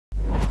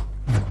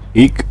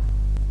Eek.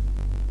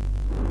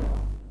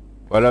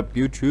 What up,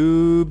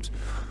 YouTubes?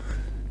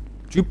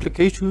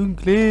 Duplication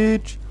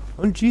glitch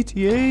on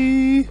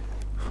GTA.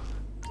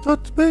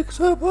 Let's make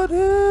some of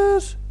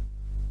this.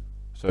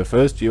 So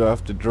first you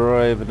have to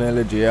drive an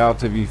elegy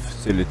out of your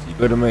facility. You've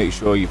got to make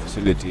sure your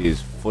facility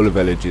is full of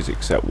elegies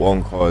except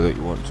one car that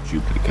you want to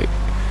duplicate.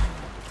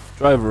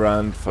 Drive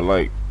around for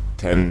like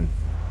 10,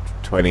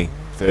 20,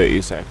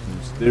 30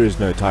 seconds. There is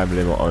no time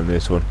limit on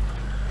this one.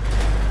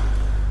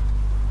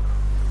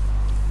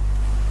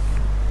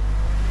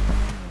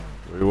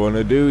 What you want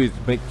to do is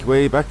make your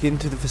way back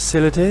into the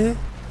facility.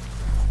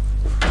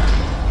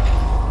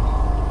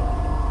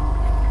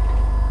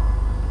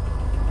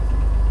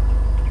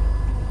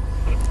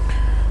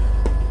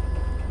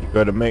 You've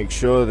got to make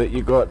sure that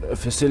you got a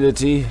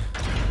facility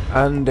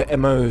and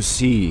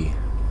M.O.C.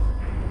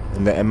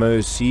 And the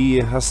M.O.C.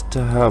 has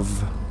to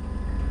have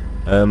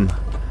a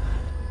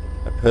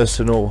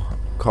personal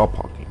car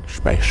parking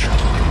space.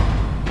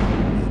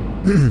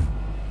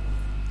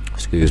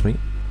 Excuse me.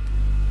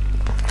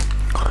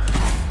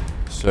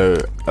 So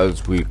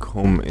as we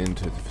come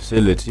into the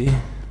facility,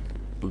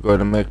 we're going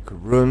to make a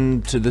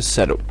run to the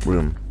setup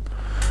room.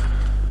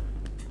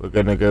 We're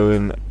going to go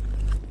in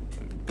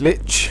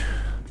glitch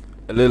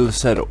a little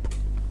setup,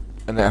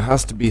 and it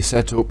has to be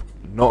set up,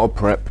 not a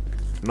prep,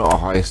 not a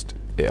heist.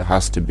 It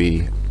has to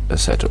be a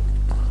setup.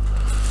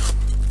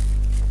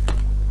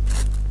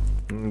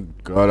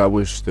 God, I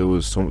wish there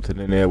was something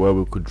in here where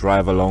we could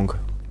drive along.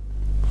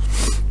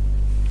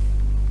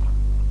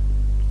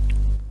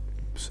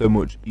 So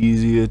much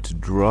easier to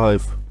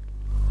drive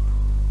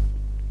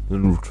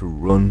than to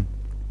run.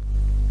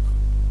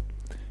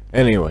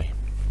 Anyway,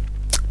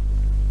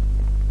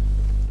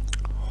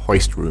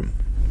 heist room.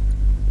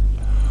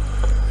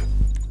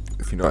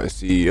 If you're not a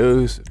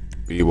CEO,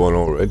 be one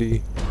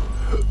already.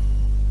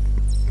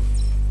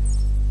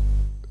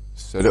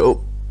 Set it up.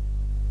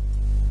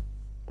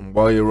 And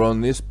while you're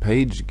on this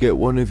page, get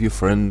one of your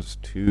friends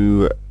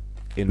to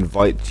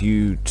invite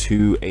you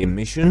to a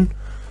mission.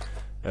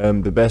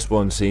 The best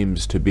one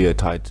seems to be a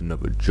titan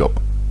of a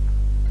job.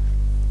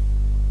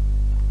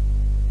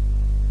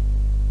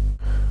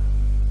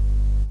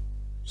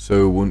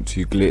 So once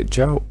you glitch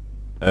out,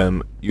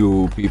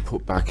 you'll be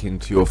put back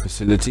into your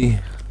facility.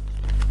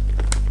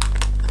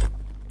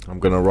 I'm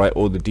gonna write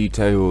all the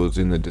details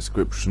in the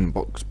description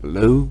box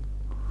below.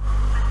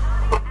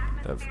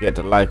 Don't forget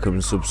to like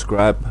and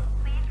subscribe.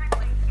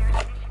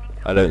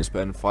 I don't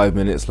spend 5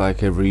 minutes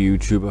like every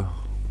YouTuber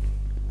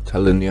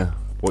telling you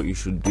what you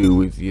should do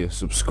with your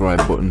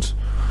subscribe buttons.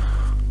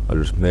 I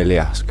just merely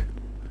ask.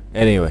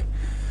 Anyway,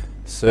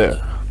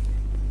 so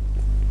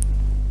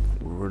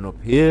we'll run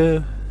up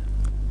here.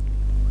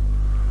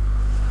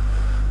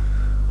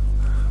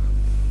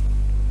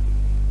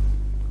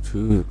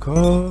 To the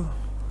car.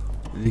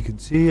 As you can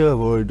see, I've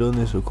already done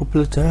this a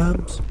couple of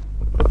times.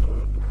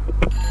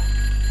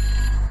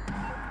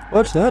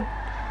 What's that?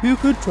 You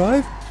could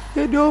drive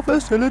in your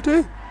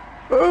facility?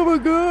 Oh my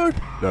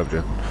god! No, I'm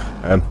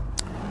joking.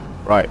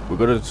 Right, we're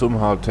gonna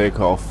somehow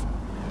take off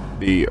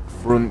the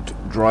front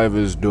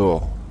driver's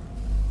door.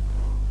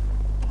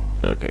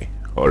 Okay,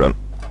 hold on.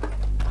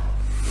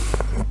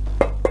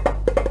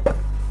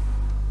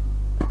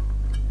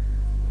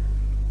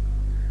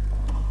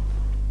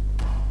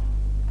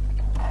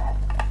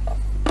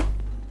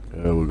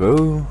 There we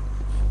go.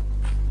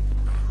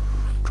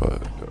 Try to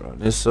go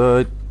around this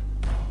side.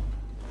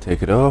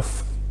 Take it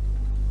off.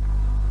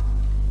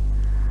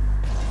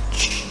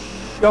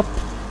 Chop.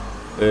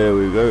 There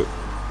we go.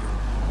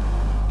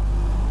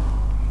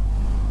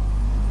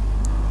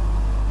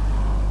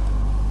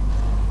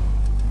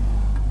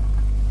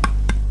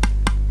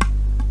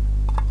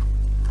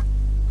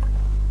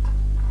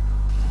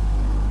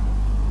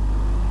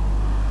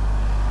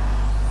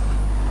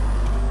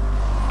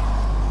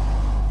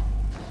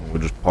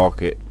 We'll just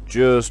park it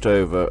just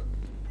over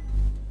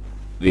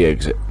the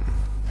exit.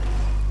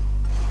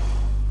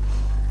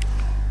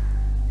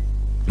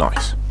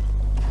 Nice.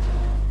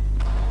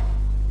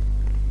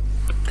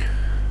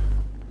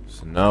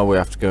 So now we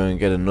have to go and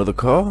get another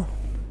car.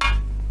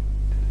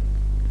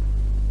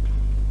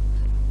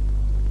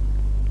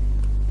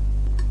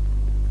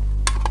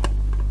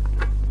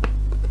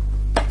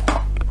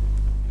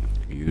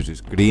 Use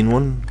this green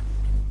one.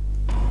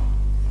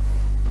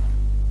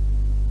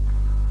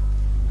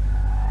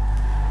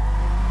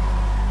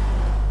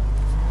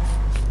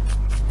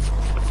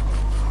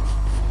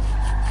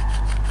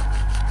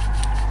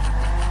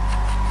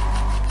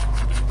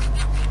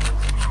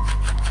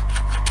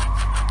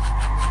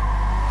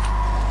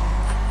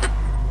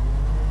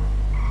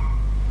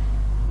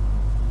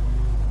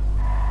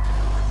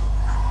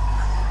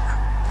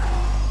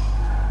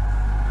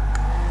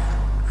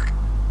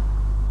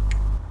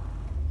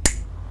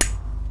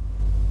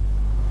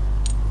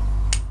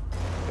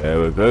 There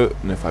we go,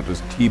 and if I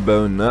just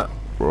T-bone that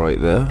right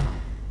there,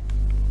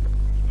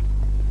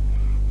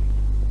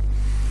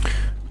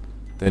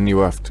 then you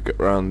have to get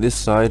around this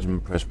side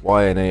and press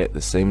Y and A at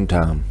the same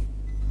time.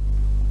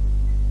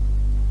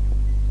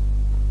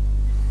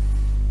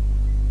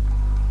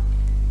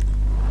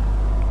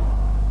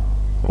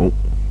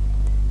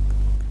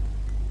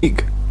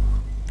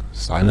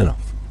 Signing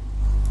off.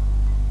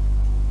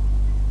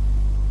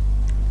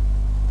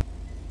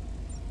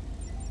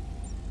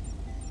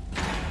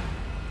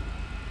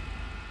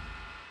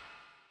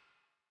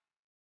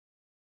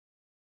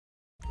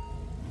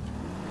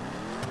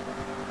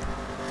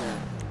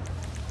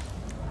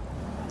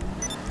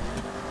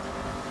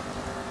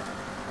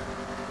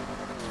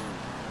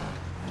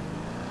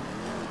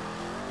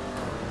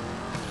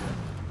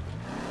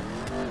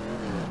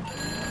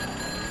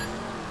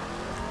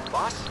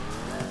 Boss?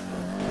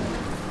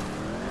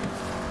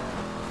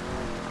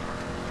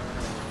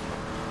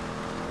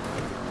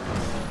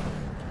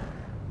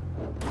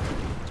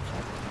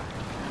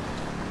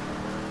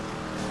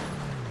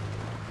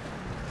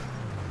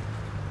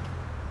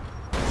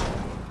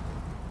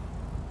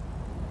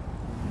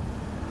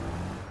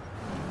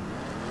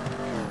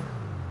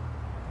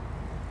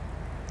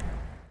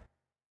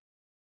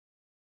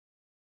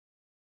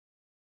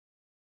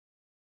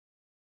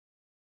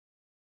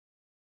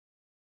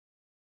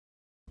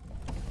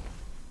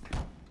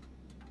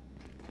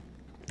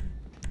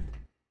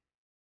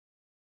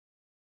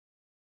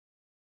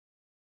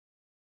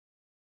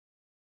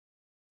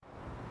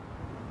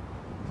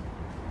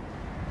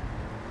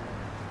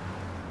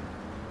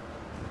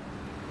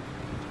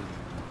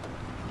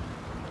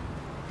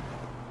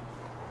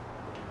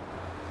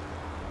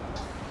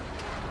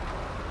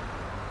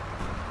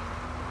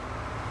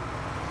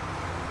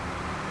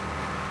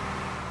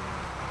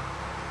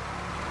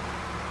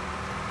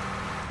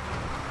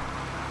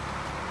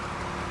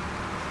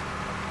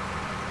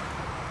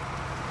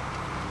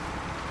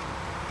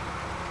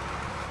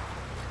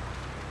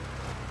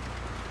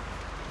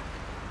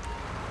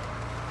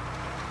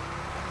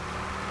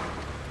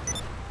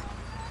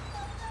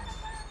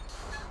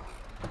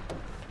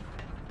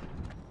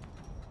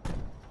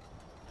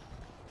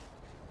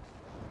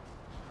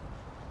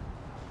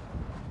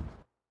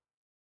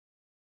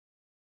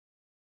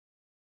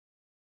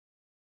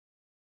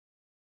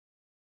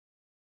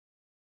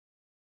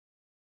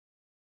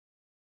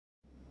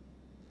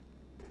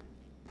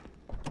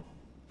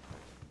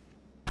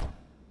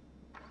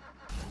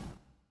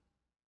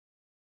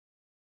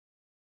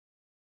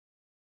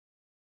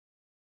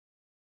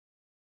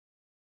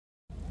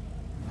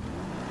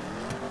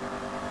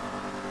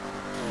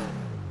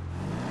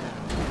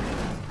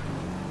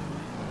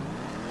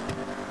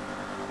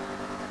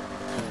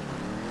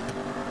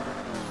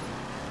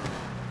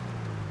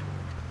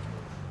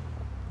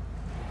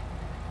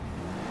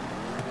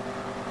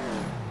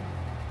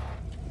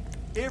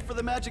 Here for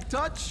the magic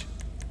touch?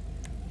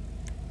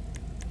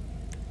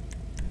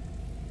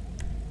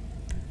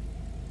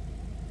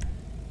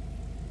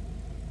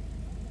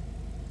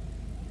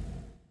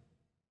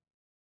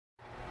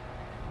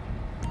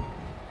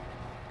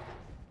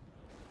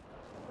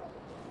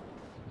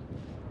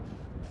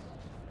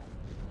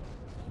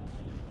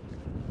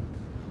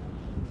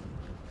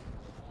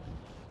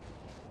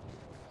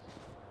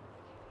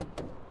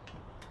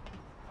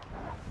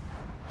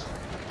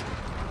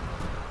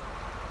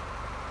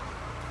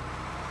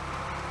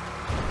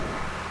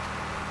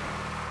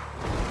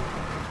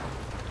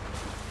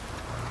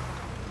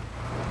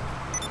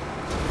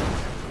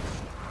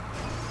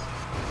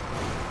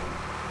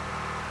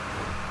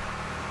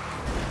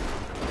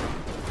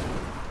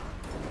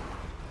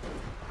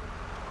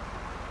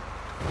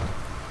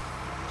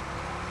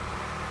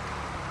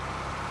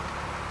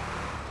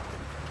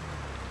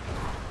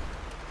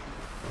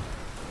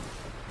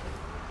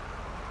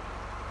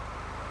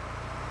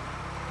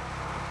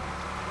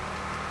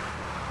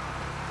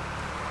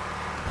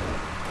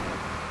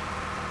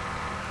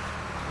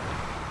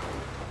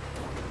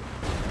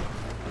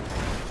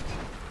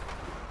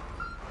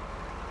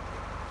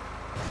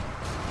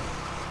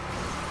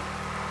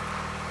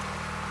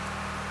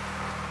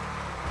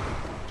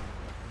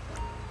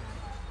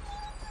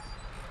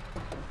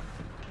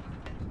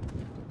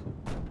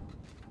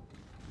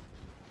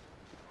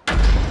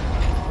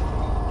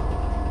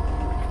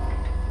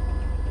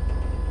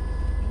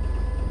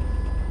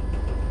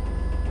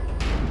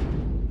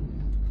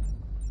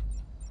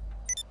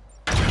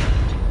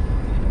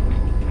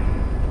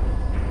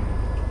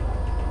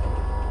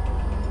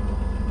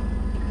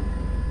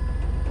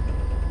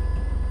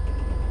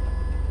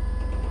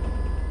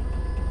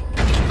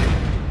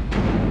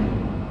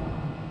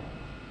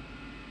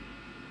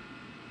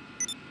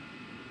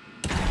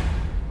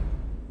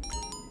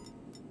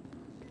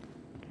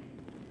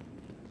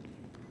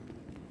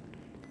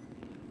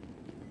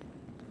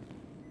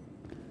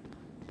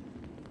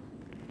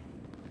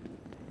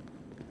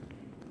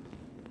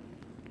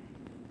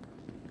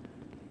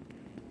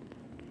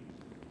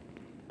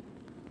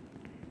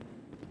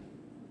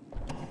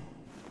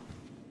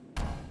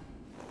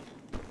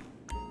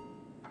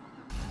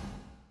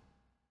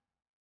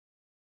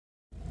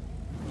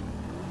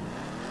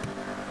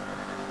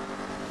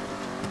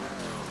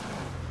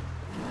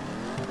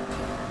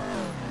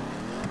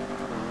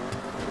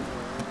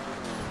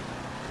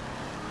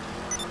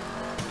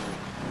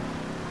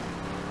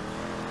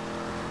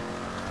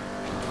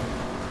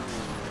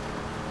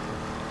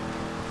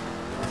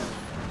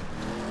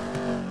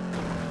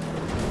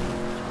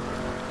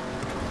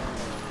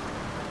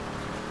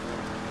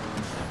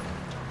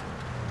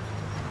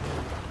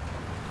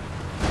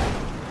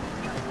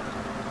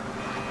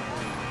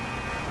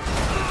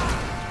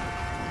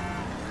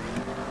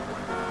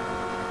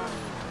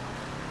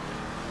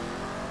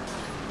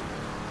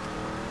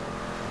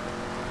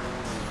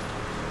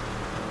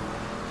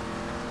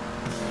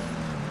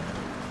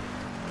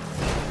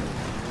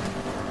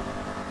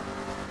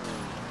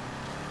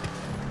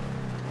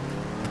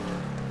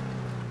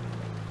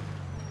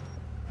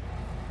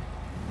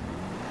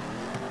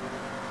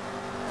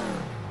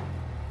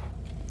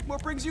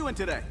 What brings you in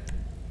today?